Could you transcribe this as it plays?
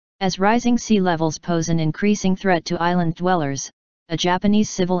As rising sea levels pose an increasing threat to island dwellers, a Japanese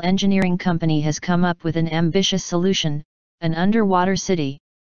civil engineering company has come up with an ambitious solution: an underwater city.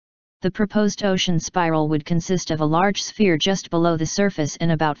 The proposed ocean spiral would consist of a large sphere just below the surface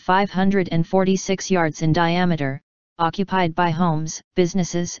and about 546 yards in diameter, occupied by homes,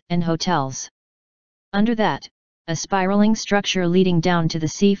 businesses, and hotels. Under that, a spiraling structure leading down to the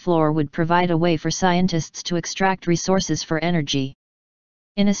sea floor would provide a way for scientists to extract resources for energy.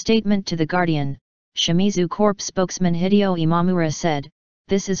 In a statement to The Guardian, Shimizu Corp spokesman Hideo Imamura said,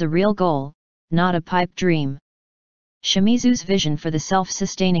 "This is a real goal, not a pipe dream." Shimizu's vision for the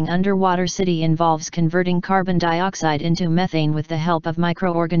self-sustaining underwater city involves converting carbon dioxide into methane with the help of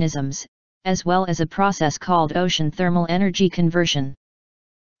microorganisms, as well as a process called ocean thermal energy conversion.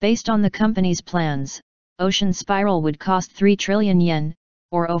 Based on the company's plans, Ocean Spiral would cost 3 trillion yen,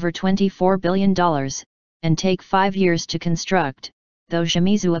 or over $24 billion, and take 5 years to construct, though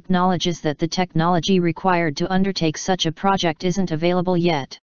Shimizu acknowledges that the technology required to undertake such a project isn't available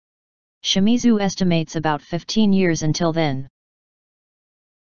yet. Shimizu estimates about 15 years until then.